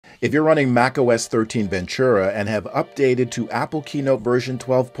If you're running macOS 13 Ventura and have updated to Apple Keynote version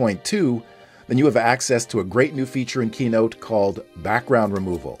 12.2, then you have access to a great new feature in Keynote called Background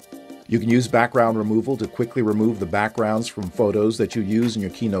Removal. You can use background removal to quickly remove the backgrounds from photos that you use in your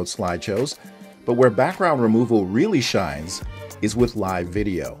Keynote slideshows, but where background removal really shines is with live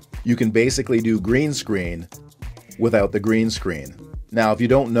video. You can basically do green screen without the green screen. Now, if you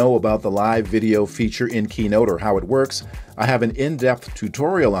don't know about the live video feature in Keynote or how it works, I have an in-depth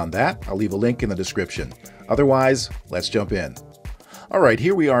tutorial on that. I'll leave a link in the description. Otherwise, let's jump in. All right,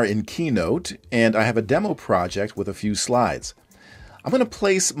 here we are in Keynote, and I have a demo project with a few slides. I'm going to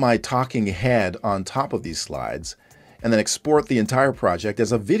place my talking head on top of these slides and then export the entire project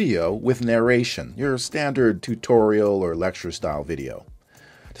as a video with narration, your standard tutorial or lecture style video.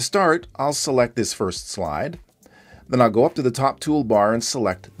 To start, I'll select this first slide. Then I'll go up to the top toolbar and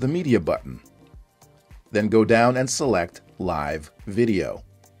select the Media button. Then go down and select Live Video.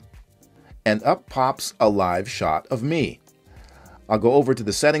 And up pops a live shot of me. I'll go over to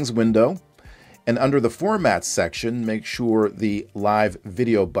the Settings window, and under the Format section, make sure the Live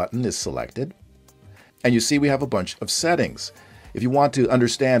Video button is selected. And you see we have a bunch of settings. If you want to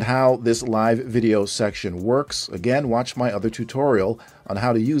understand how this live video section works, again, watch my other tutorial on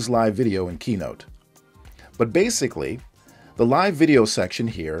how to use live video in Keynote. But basically, the live video section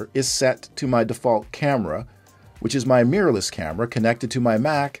here is set to my default camera, which is my mirrorless camera connected to my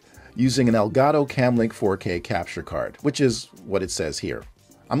Mac using an Elgato Camlink 4K capture card, which is what it says here.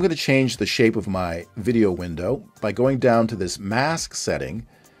 I'm going to change the shape of my video window by going down to this mask setting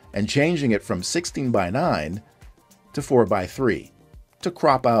and changing it from 16:9 to 4:3 to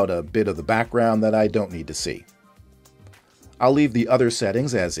crop out a bit of the background that I don't need to see. I'll leave the other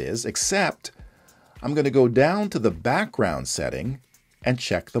settings as is, except I'm going to go down to the background setting and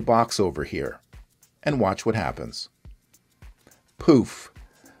check the box over here and watch what happens. Poof,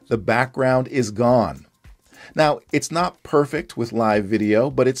 the background is gone. Now, it's not perfect with live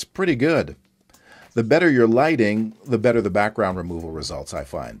video, but it's pretty good. The better your lighting, the better the background removal results, I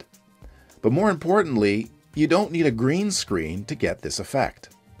find. But more importantly, you don't need a green screen to get this effect.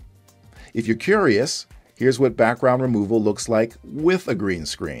 If you're curious, here's what background removal looks like with a green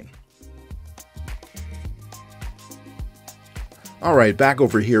screen. All right, back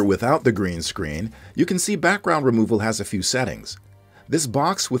over here without the green screen, you can see background removal has a few settings. This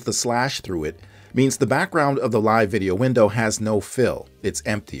box with the slash through it means the background of the live video window has no fill. It's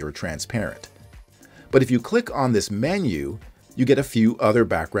empty or transparent. But if you click on this menu, you get a few other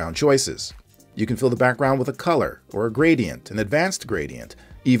background choices. You can fill the background with a color or a gradient, an advanced gradient,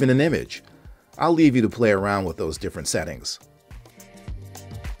 even an image. I'll leave you to play around with those different settings.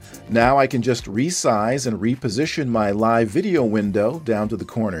 Now I can just resize and reposition my live video window down to the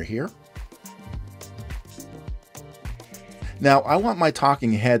corner here. Now I want my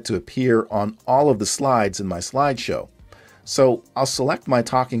talking head to appear on all of the slides in my slideshow. So I'll select my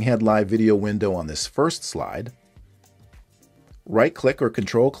talking head live video window on this first slide, right-click or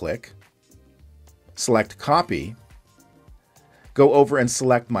control-click, select Copy, go over and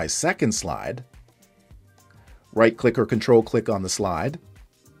select my second slide, right-click or control-click on the slide,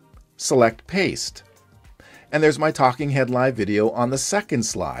 select Paste. And there's my talking head live video on the second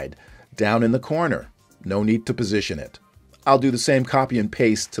slide, down in the corner. No need to position it. I'll do the same copy and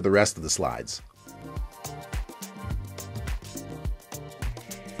paste to the rest of the slides.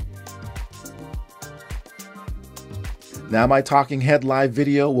 Now my talking head live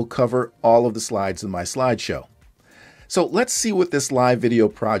video will cover all of the slides in my slideshow. So let's see what this live video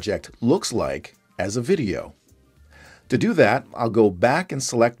project looks like as a video. To do that, I'll go back and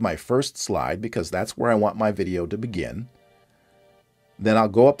select my first slide because that's where I want my video to begin. Then I'll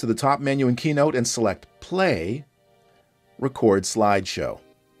go up to the top menu in Keynote and select Play, Record Slideshow.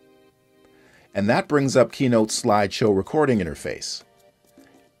 And that brings up Keynote's slideshow recording interface.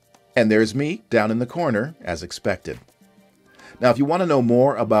 And there's me down in the corner as expected. Now, if you want to know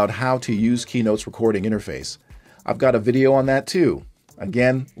more about how to use Keynote's recording interface, I've got a video on that too.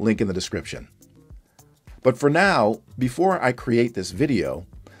 Again, link in the description. But for now, before I create this video,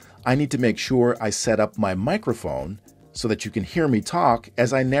 I need to make sure I set up my microphone so that you can hear me talk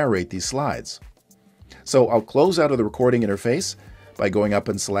as I narrate these slides. So I'll close out of the recording interface by going up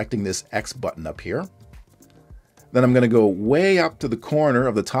and selecting this X button up here. Then I'm going to go way up to the corner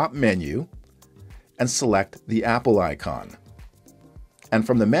of the top menu and select the Apple icon. And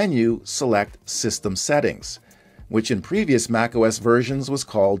from the menu, select System Settings, which in previous macOS versions was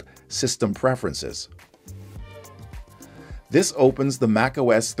called System Preferences. This opens the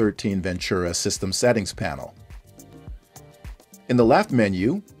macOS 13 Ventura System Settings panel. In the left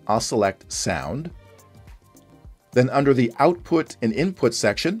menu, I'll select Sound. Then under the Output and Input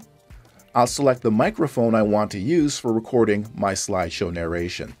section, I'll select the microphone I want to use for recording my slideshow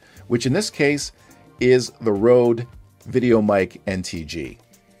narration, which in this case is the Rode VideoMic NTG.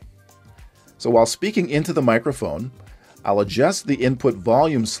 So while speaking into the microphone, I'll adjust the input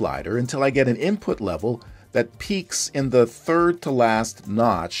volume slider until I get an input level that peaks in the third to last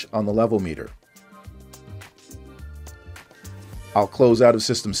notch on the level meter. I'll close out of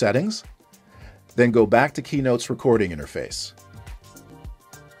System Settings, then go back to Keynote's recording interface.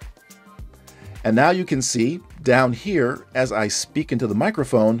 And now you can see down here, as I speak into the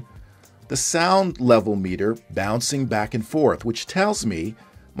microphone, the sound level meter bouncing back and forth, which tells me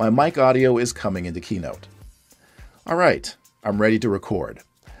my mic audio is coming into Keynote. All right, I'm ready to record.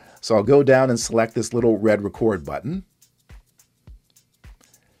 So I'll go down and select this little red record button,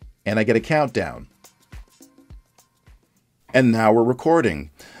 and I get a countdown. And now we're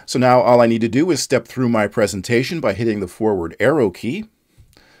recording. So now all I need to do is step through my presentation by hitting the forward arrow key.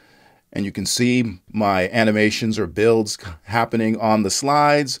 And you can see my animations or builds happening on the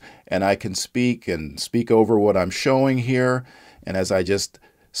slides, and I can speak over what I'm showing here. And as I just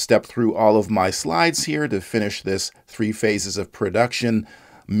step through all of my slides here to finish this 3 phases of production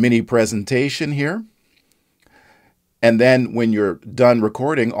mini presentation here. And then when you're done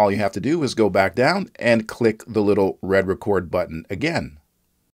recording, all you have to do is go back down and click the little red record button again.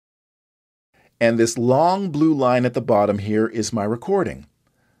 And this long blue line at the bottom here is my recording.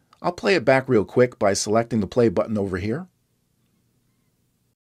 I'll play it back real quick by selecting the play button over here.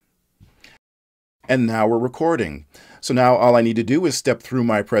 And now we're recording. So now all I need to do is step through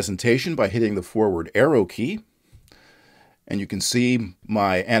my presentation by hitting the forward arrow key. And you can see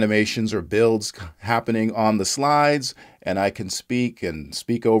my animations or builds happening on the slides, and I can speak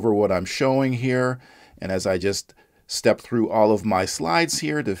over what I'm showing here. And as I just step through all of my slides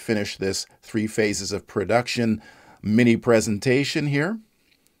here to finish this 3 phases of production mini presentation here.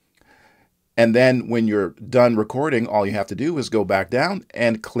 And then when you're done recording, all you have to do is go back down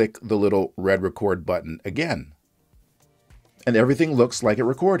and click the little red record button again. And everything looks like it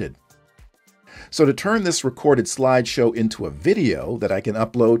recorded. So to turn this recorded slideshow into a video that I can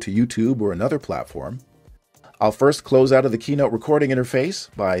upload to YouTube or another platform, I'll first close out of the Keynote recording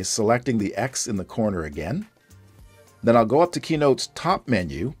interface by selecting the X in the corner again. Then I'll go up to Keynote's top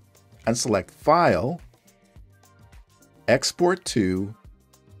menu and select File, Export to,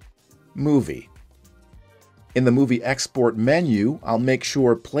 Movie. In the Movie Export menu, I'll make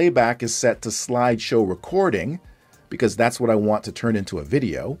sure Playback is set to Slideshow Recording, because that's what I want to turn into a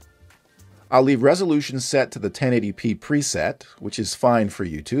video. I'll leave resolution set to the 1080p preset, which is fine for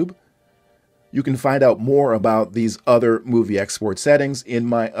YouTube. You can find out more about these other movie export settings in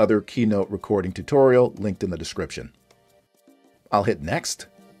my other Keynote recording tutorial linked in the description. I'll hit Next.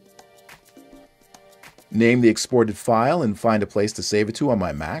 Name the exported file and find a place to save it to on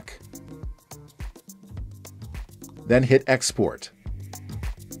my Mac. Then hit Export.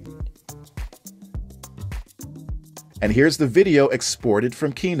 And here's the video exported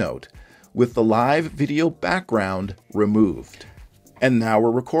from Keynote, with the live video background removed. And now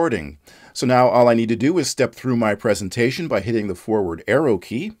we're recording. So now all I need to do is step through my presentation by hitting the forward arrow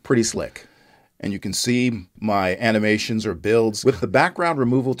key. Pretty slick. And you can see my animations or builds. With the background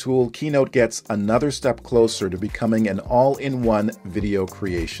removal tool, Keynote gets another step closer to becoming an all-in-one video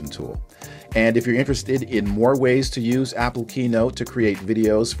creation tool. And if you're interested in more ways to use Apple Keynote to create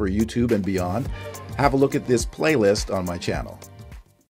videos for YouTube and beyond, have a look at this playlist on my channel.